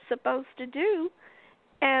we are supposed to do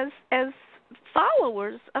as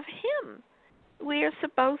followers of him. We are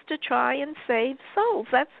supposed to try and save souls.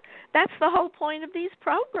 That's the whole point of these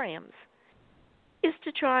programs, is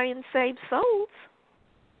to try and save souls.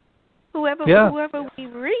 Whoever we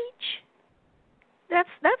reach, that's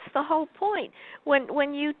the whole point.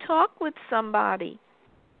 When you talk with somebody,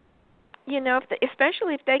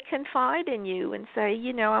 especially if they confide in you and say,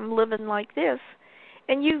 I'm living like this,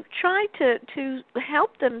 and you try to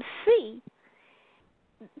help them see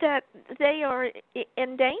that they are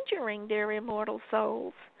endangering their immortal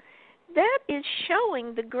souls, that is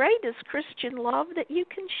showing the greatest Christian love that you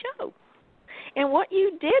can show. And what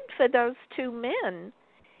you did for those two men,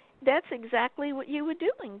 that's exactly what you were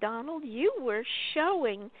doing, Donald. You were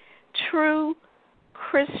showing true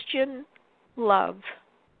Christian love.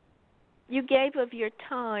 You gave of your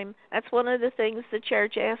time. That's one of the things the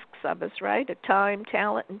church asks of us, right? A time,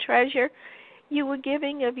 talent, and treasure. You were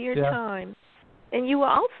giving of your time. And you were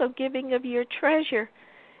also giving of your treasure,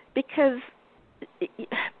 because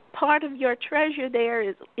part of your treasure there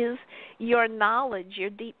is your knowledge, your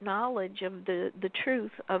deep knowledge of the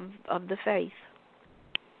truth of the faith.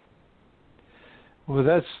 Well,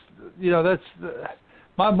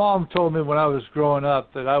 My mom told me when I was growing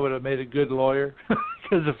up that I would have made a good lawyer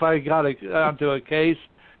because if I got onto a case,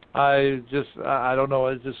 I don't know,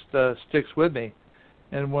 it just sticks with me.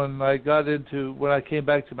 And when I came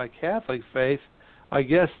back to my Catholic faith, I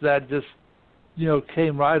guess that just,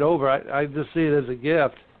 came right over. I just see it as a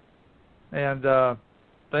gift. And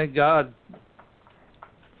thank God.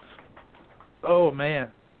 Oh, man.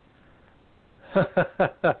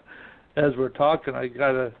 As we're talking, I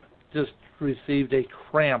just received a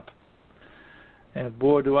cramp. And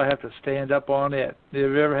boy, do I have to stand up on it. Have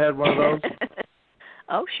you ever had one of those?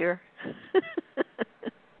 Oh, sure.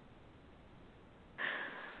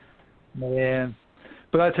 Man.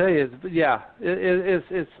 But I tell you, yeah,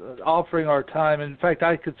 it's offering our time. In fact,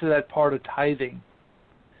 I consider that part of tithing.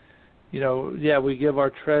 We give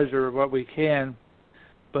our treasure what we can,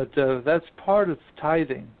 but that's part of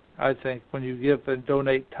tithing, I think, when you give and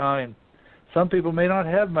donate time. Some people may not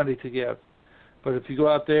have money to give, but if you go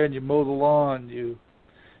out there and you mow the lawn,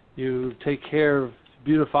 you take care of,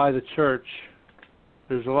 beautify the church,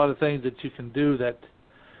 there's a lot of things that you can do that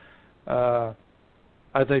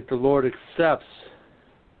I think the Lord accepts,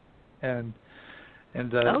 and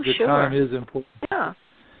the sure. time is important. Yeah.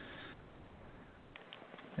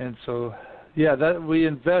 And so, that we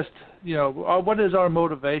invest. What is our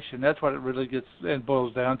motivation? That's what it really gets and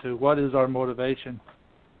boils down to. What is our motivation?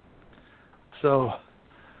 So.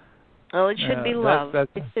 Well, it should be love. It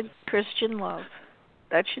should Christian love.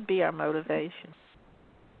 That should be our motivation.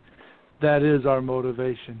 That is our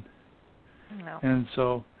motivation. No. And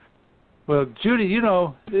so, well, Judy,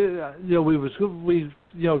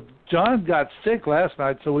 John got sick last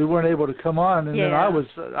night, so we weren't able to come on, and then I was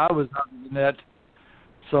on the net.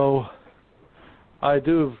 So, I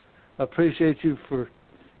do appreciate you for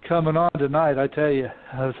coming on tonight. I tell you,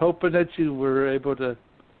 I was hoping that you were able to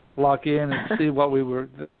lock in and see what we were,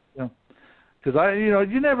 because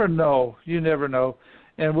you never know,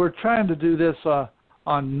 and we're trying to do this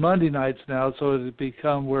on Monday nights now, so it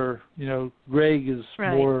become where Greg is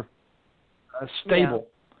more stable.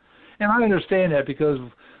 Yeah. And I understand that, because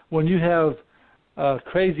when you have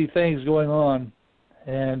crazy things going on,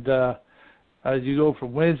 and you go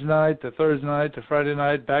from Wednesday night to Thursday night to Friday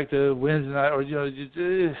night back to Wednesday night, or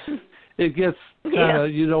it gets kind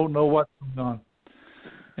of you don't know what's going on.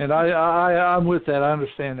 And I'm with that. I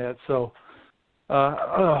understand that. So,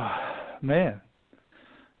 man,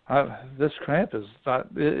 this cramp is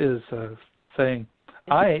saying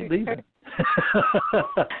I ain't leaving.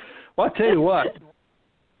 Well, I tell you what,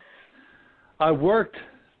 I worked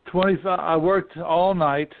all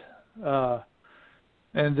night,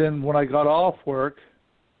 and then when I got off work,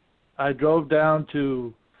 I drove down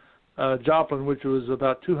to Joplin, which was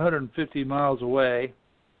about 250 miles away,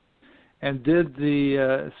 and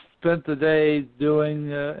spent the day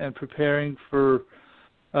doing and preparing for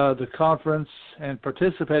the conference and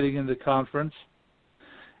participating in the conference.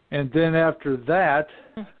 And then after that,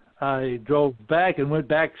 I drove back and went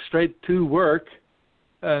back straight to work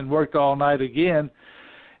and worked all night again.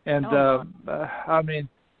 And I mean,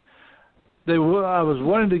 I was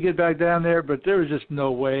wanting to get back down there, but there was just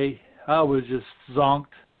no way. I was just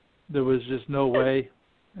zonked. There was just no way.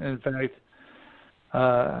 In fact,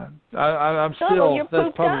 I'm still. You're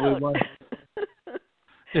that's probably out. one.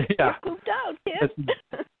 Yeah. You're pooped out, kid.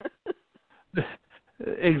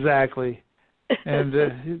 Exactly, and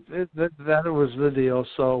that was the deal.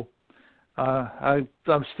 So I'm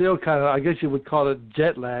still kind of. I guess you would call it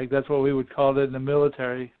jet lag. That's what we would call it in the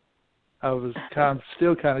military. I'm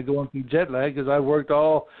still kind of going through jet lag because I worked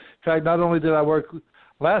all. In fact, not only did I work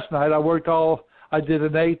last night, I did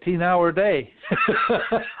an 18-hour day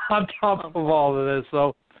on top of all of this.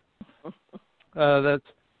 So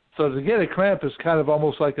so to get a cramp is kind of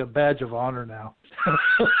almost like a badge of honor now.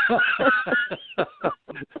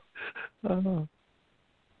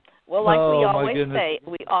 Well, like we always say,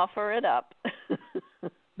 we offer it up.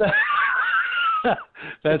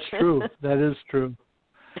 That's true. That is true.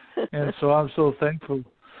 And so I'm so thankful.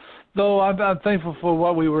 No, I'm thankful for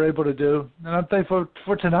what we were able to do, and I'm thankful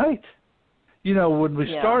for tonight. When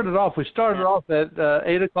we started off at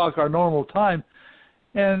 8 o'clock our normal time,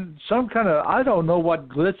 and some kind of, I don't know what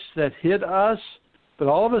glitch that hit us, but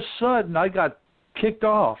all of a sudden I got kicked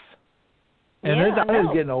off. And I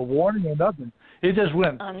didn't get no warning or nothing. It just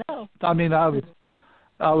went. I know. I mean, I was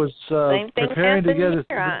preparing to get it.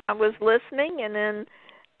 I was listening, and then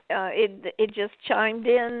it just chimed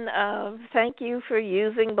in. Thank you for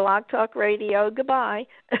using Blog Talk Radio. Goodbye.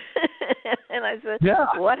 And I said,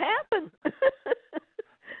 what happened?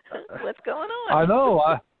 What's going on? I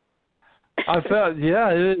know. I felt,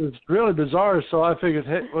 it was really bizarre. So I figured,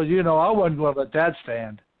 hey, well, I wasn't going to let that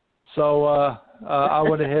stand. So I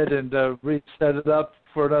went ahead and reset it up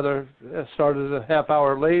for another, started a half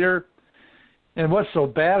hour later. And what's so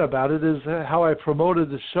bad about it is how I promoted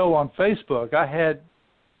the show on Facebook. I had,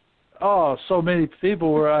 so many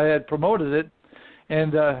people where I had promoted it,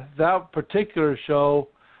 and that particular show,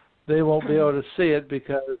 they won't be able to see it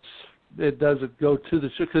because it doesn't go to the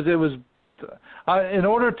show. Because it was, in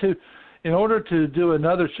order to do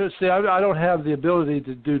another show, see, I don't have the ability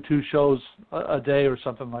to do 2 shows a day or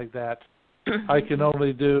something like that. I can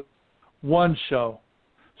only do 1 show.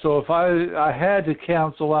 So if I had to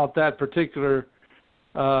cancel out that particular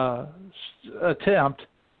attempt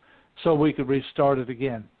so we could restart it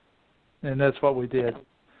again. And that's what we did.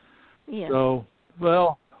 Yeah. So,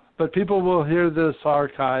 but people will hear this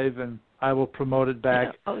archive and I will promote it back.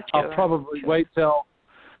 Yeah. Oh, sure. I'll probably wait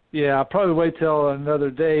till another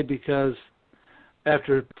day, because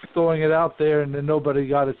after throwing it out there and then nobody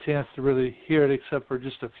got a chance to really hear it except for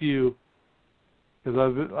just a few,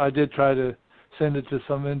 because I did try to send it to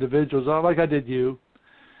some individuals, like I did you,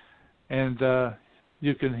 and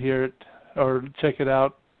you can hear it or check it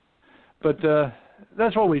out. But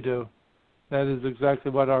that's what we do. That is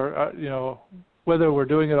exactly what our whether we're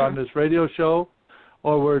doing it on this radio show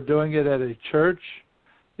or we're doing it at a church,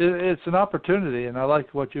 it's an opportunity. And I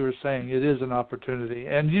like what you were saying. It is an opportunity.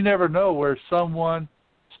 And you never know where someone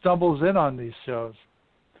stumbles in on these shows.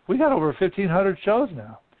 We got over 1,500 shows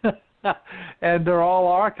now. And they're all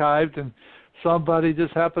archived, and somebody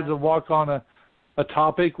just happens to walk on a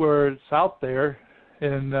topic where it's out there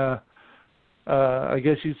in, I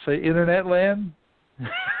guess you'd say, internet land.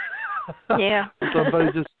 Yeah.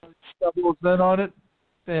 Somebody just stumbles in on it,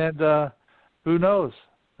 and who knows?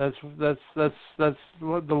 That's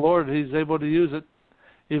what the Lord, He's able to use it.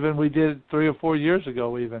 Even we did it 3 or 4 years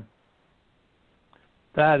ago, even.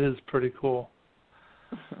 That is pretty cool.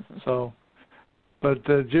 So, but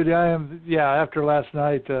Judy, after last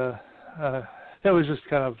night, it was just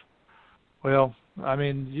kind of, how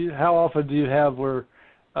often do you have where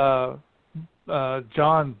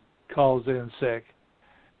John calls in sick?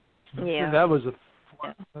 Yeah. That was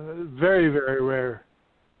very, very rare.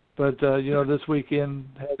 But, this weekend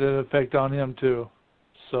had an effect on him too.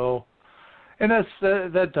 So, and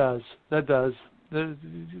that does.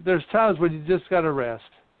 There's times when you just got to rest,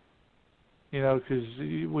 because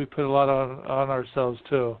we put a lot on ourselves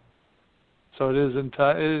too. So it is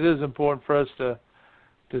important for us to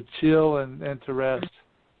chill and to rest.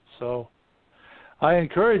 So I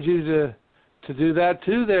encourage you to do that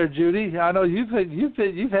too, there, Judy. I know you've had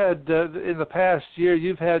in the past year,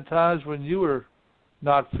 you've had times when you were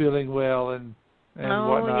not feeling well and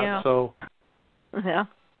whatnot. Yeah. So yeah.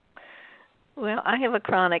 Well, I have a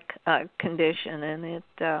chronic condition, and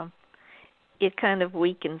it kind of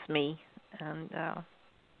weakens me and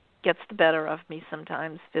gets the better of me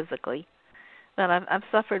sometimes physically. But I've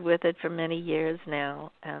suffered with it for many years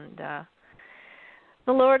now, and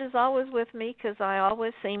the Lord is always with me because I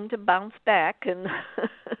always seem to bounce back, and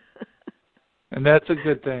and that's a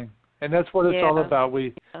good thing, and that's what it's all about.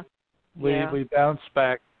 We bounce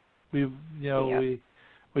back. We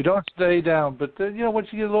don't stay down, but once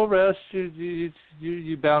you get a little rest,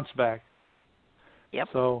 you bounce back. Yep.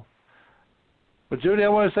 So, but Judy, I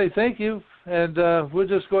want to say thank you, and we'll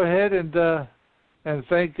just go ahead and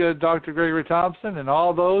thank Dr. Gregory Thompson and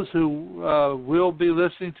all those who will be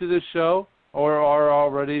listening to this show or are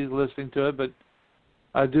already listening to it. But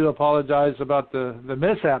I do apologize about the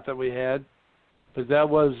mishap that we had, but that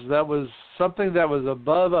was something that was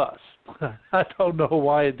above us. I don't know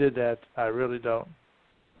why it did that. I really don't.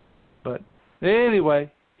 But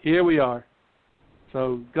anyway, here we are.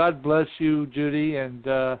 So God bless you, Judy. And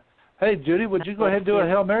hey, Judy, would you go ahead and do a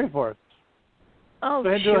Hail Mary for us? Oh, go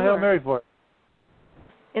ahead and do a Hail Mary for us.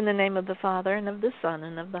 In the name of the Father, and of the Son,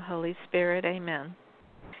 and of the Holy Spirit, amen.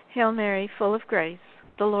 Hail Mary, full of grace,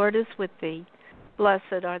 the Lord is with thee.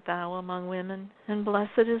 Blessed art thou among women, and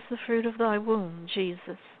blessed is the fruit of thy womb,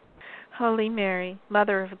 Jesus. Holy Mary,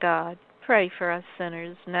 Mother of God, pray for us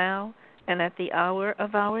sinners now and at the hour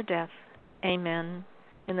of our death. Amen.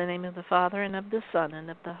 In the name of the Father, and of the Son, and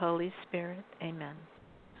of the Holy Spirit, amen.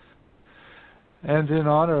 And in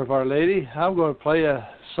honor of Our Lady, I'm going to play a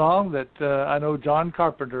song that I know John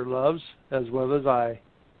Carpenter loves as well as I.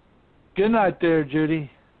 Good night there,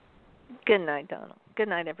 Judy. Good night, Donald. Good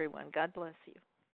night, everyone. God bless you.